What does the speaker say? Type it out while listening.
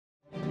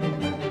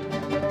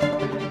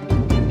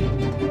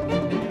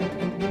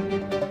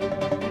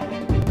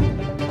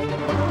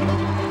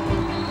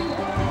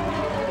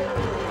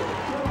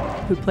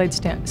who played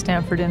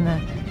Stanford in the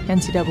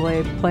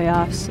NCAA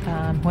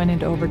playoffs, went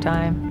into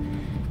overtime.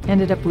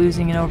 Ended up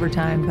losing in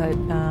overtime,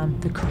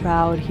 but the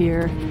crowd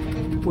here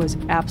was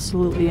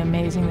absolutely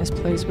amazing. This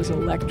place was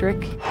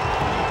electric.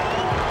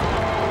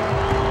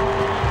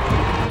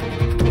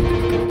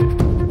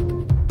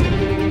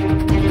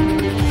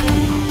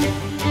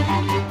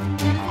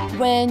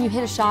 When you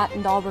hit a shot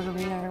in Dahlberg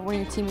Arena or one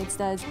of your teammates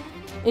does,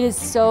 it is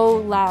so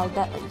loud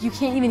that you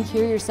can't even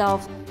hear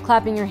yourself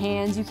clapping your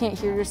hands. You can't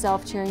hear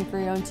yourself cheering for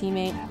your own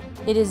teammate.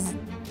 It is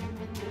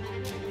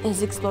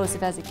as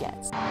explosive as it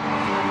gets.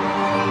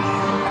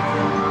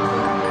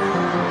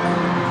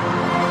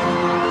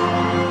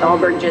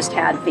 Dahlberg just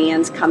had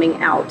fans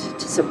coming out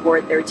to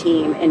support their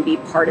team and be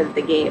part of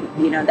the game.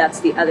 You know,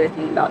 that's the other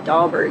thing about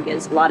Dahlberg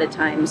is a lot of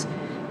times,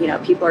 you know,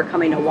 people are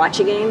coming to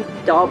watch a game.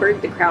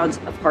 Dahlberg, the crowd's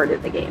a part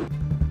of the game.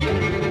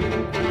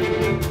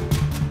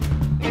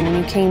 When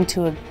you came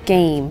to a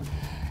game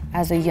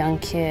as a young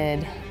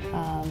kid,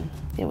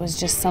 it was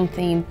just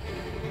something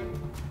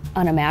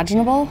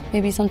unimaginable,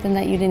 maybe something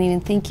that you didn't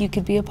even think you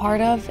could be a part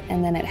of,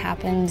 and then it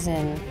happens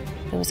and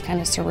it was kind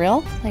of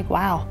surreal. Like,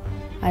 wow,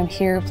 I'm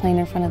here playing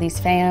in front of these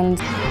fans.